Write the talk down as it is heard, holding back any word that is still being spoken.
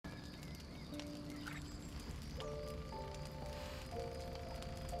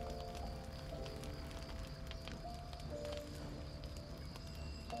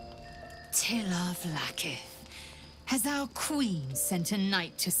Attila Vlaakith. Has our queen sent a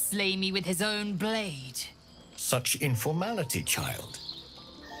knight to slay me with his own blade? Such informality, child.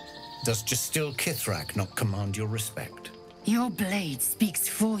 Does Justil Kithrak not command your respect? Your blade speaks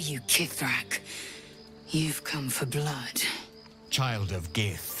for you, Kithrak. You've come for blood. Child of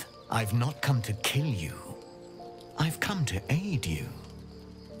Gith, I've not come to kill you. I've come to aid you.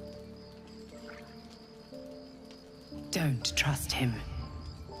 Don't trust him.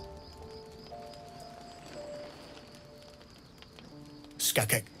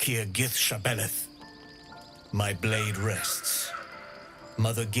 Skakek Kier Gith Shabeleth. My blade rests.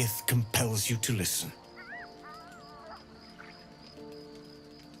 Mother Gith compels you to listen.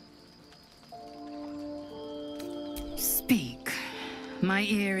 Speak. My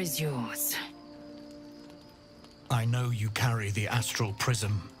ear is yours. I know you carry the astral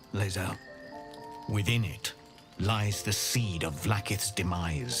prism, Lae'zel. Within it lies the seed of Vlaakith's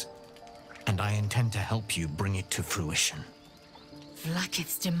demise, and I intend to help you bring it to fruition.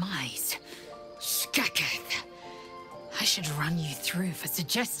 Vlaakith's demise? Skaketh. I should run you through for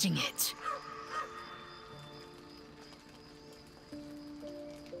suggesting it.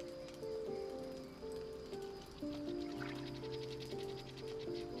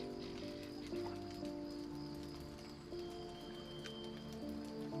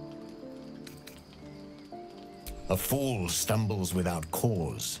 A fool stumbles without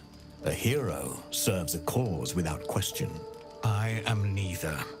cause. A hero serves a cause without question. I am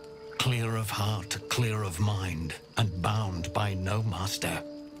neither. Clear of heart, clear of mind, and bound by no master.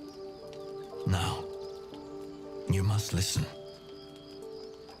 Now, you must listen.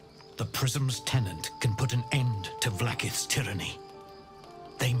 The Prism's tenant can put an end to Vlaakith's tyranny.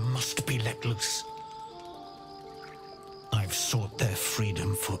 They must be let loose. I've sought their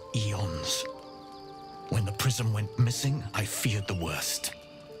freedom for eons. When the Prism went missing, I feared the worst.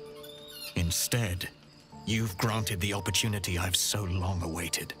 Instead, you've granted the opportunity I've so long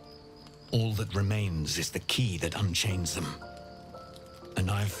awaited. All that remains is the key that unchains them.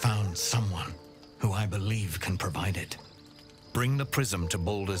 And I've found someone who I believe can provide it. Bring the Prism to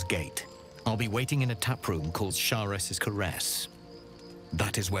Baldur's Gate. I'll be waiting in a taproom called Shares's Caress.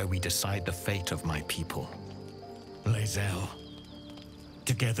 That is where we decide the fate of my people. Lae'zel,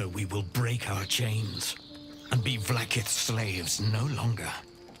 together we will break our chains and be Vlaakith's slaves no longer.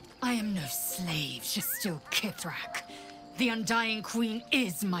 I am no slave, Justil Kithrak. The Undying Queen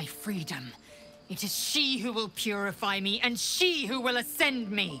is my freedom. It is she who will purify me, and she who will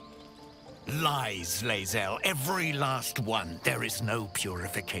ascend me. Lies, Lae'zel, every last one. There is no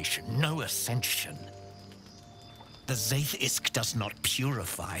purification, no ascension. The Zaith Isk does not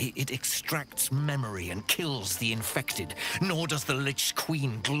purify, it extracts memory and kills the infected. Nor does the Lich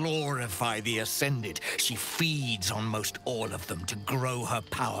Queen glorify the ascended. She feeds on most all of them to grow her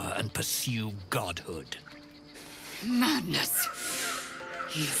power and pursue godhood. Madness!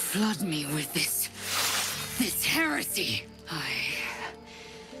 You flood me with this heresy.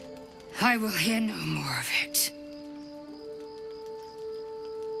 I will hear no more of it.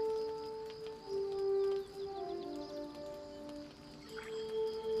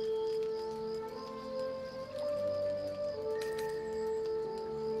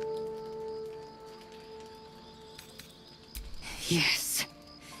 Yes.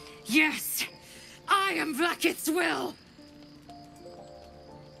 Yes! I am Vlaakith's will!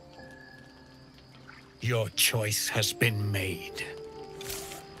 Your choice has been made.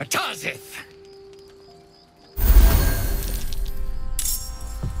 Tarzith!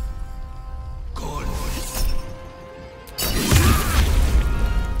 Good.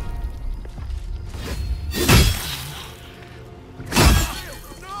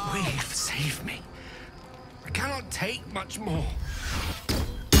 Weave, save me. I cannot take much more.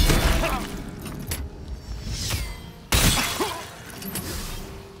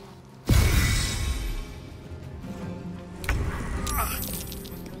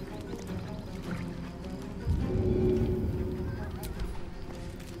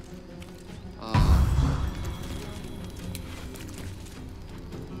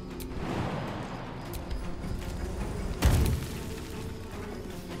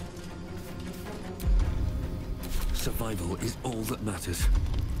 Survival is all that matters.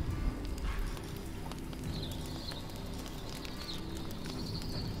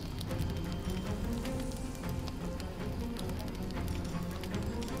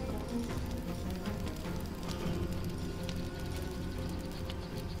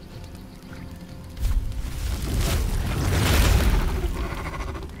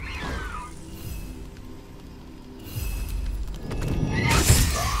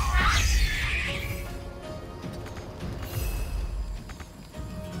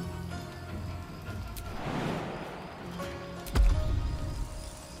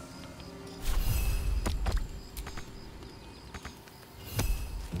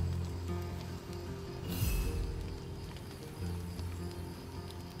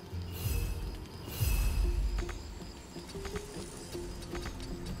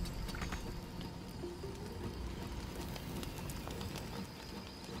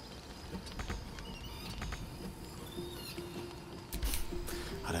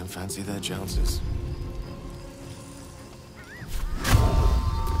 fancy their chances.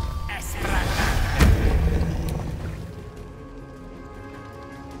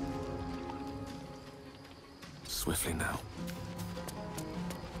 Swiftly now.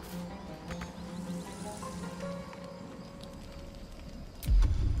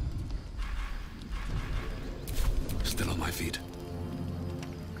 Still on my feet.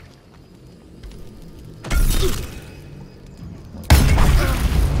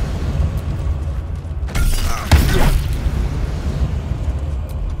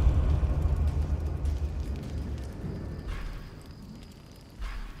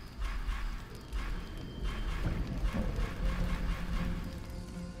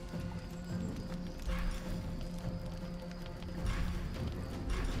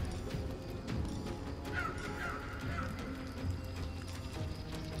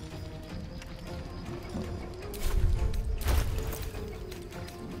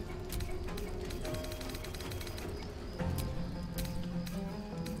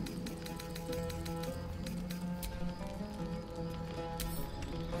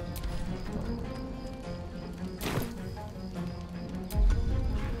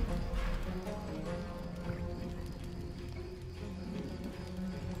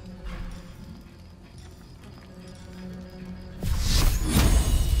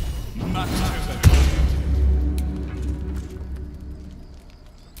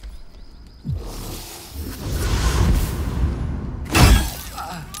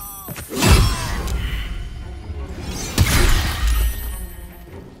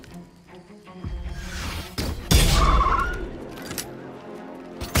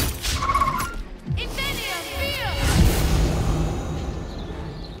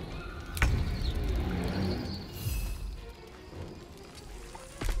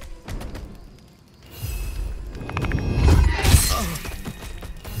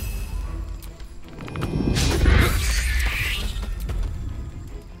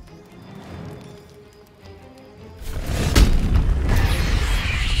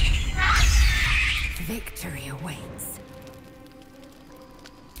 Victory awaits.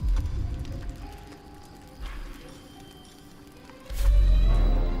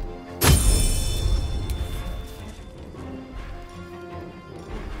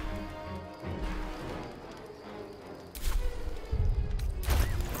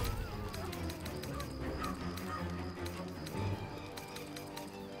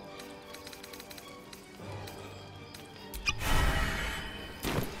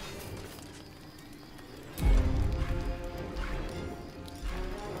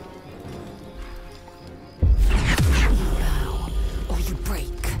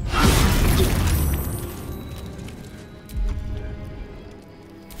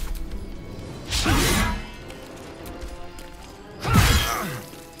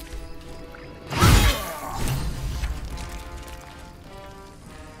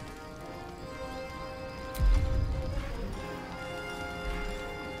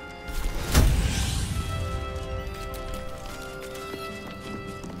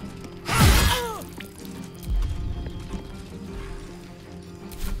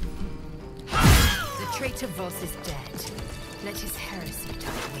 Traitor Voss is dead. Let his heresy die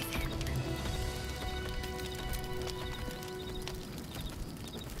with him.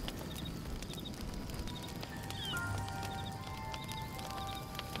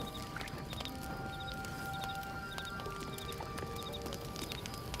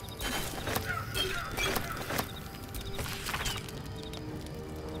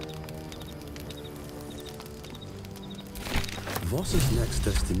 Voss's next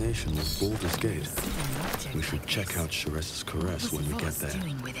destination was Baldur's Gate. We should check out Sharess's caress when we get there. What's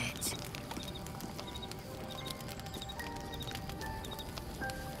doing with it?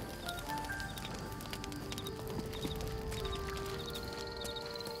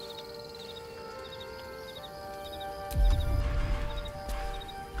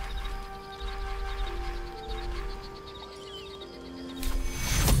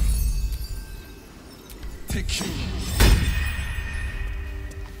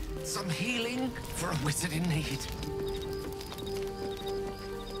 Some healing for a wizard in need.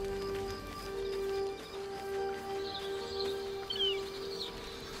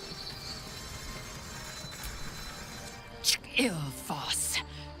 Ill Voss,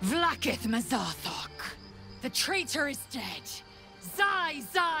 Vlaakith Mazarthok. The traitor is dead. Zai,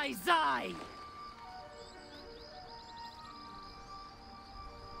 Zai, Zai!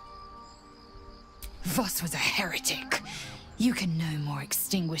 Voss was a heretic. You can no more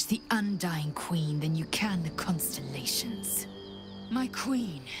extinguish the Undying Queen than you can the constellations. My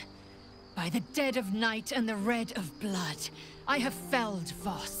queen, by the dead of night and the red of blood, I have felled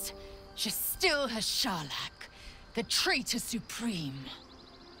Voss. Still has Sharlak, the traitor supreme.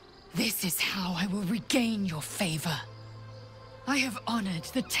 This is how I will regain your favor. I have honored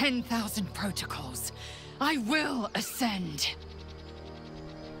the 10,000 protocols. I will ascend.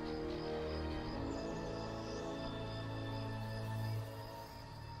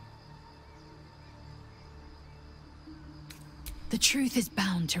 The truth is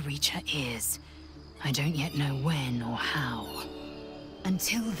bound to reach her ears. I don't yet know when or how.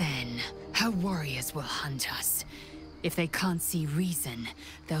 Until then, her warriors will hunt us. If they can't see reason,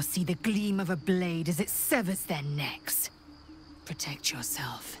 they'll see the gleam of a blade as it severs their necks. Protect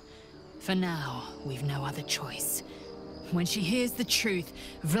yourself. For now, we've no other choice. When she hears the truth,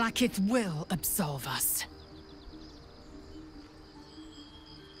 Vlaakith will absolve us.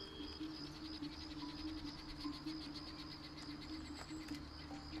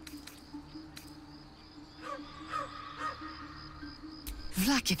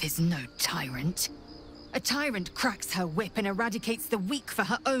 Vlaakith is no tyrant. A tyrant cracks her whip and eradicates the weak for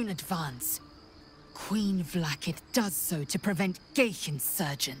her own advance. Queen Vlaakith does so to prevent Geich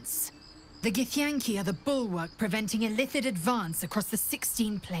insurgents. The Githyanki are the bulwark preventing Illithid advance across the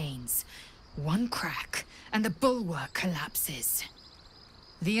 16 plains. One crack, and the bulwark collapses.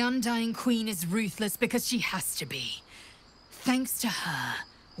 The Undying Queen is ruthless because she has to be. Thanks to her,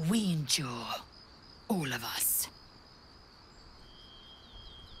 we endure. All of us.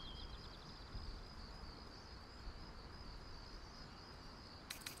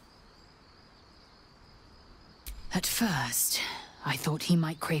 At first, I thought he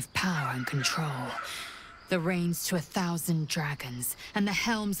might crave power and control. The reins to 1,000 dragons, and the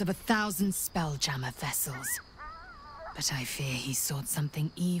helms of 1,000 spelljammer vessels. But I fear he sought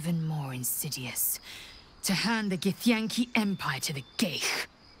something even more insidious. To hand the Githyanki Empire to the Geich.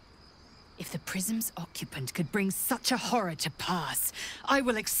 If the prism's occupant could bring such a horror to pass, I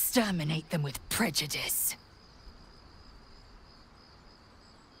will exterminate them with prejudice.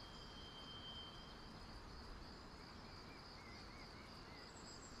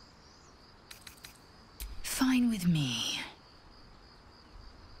 Fine with me.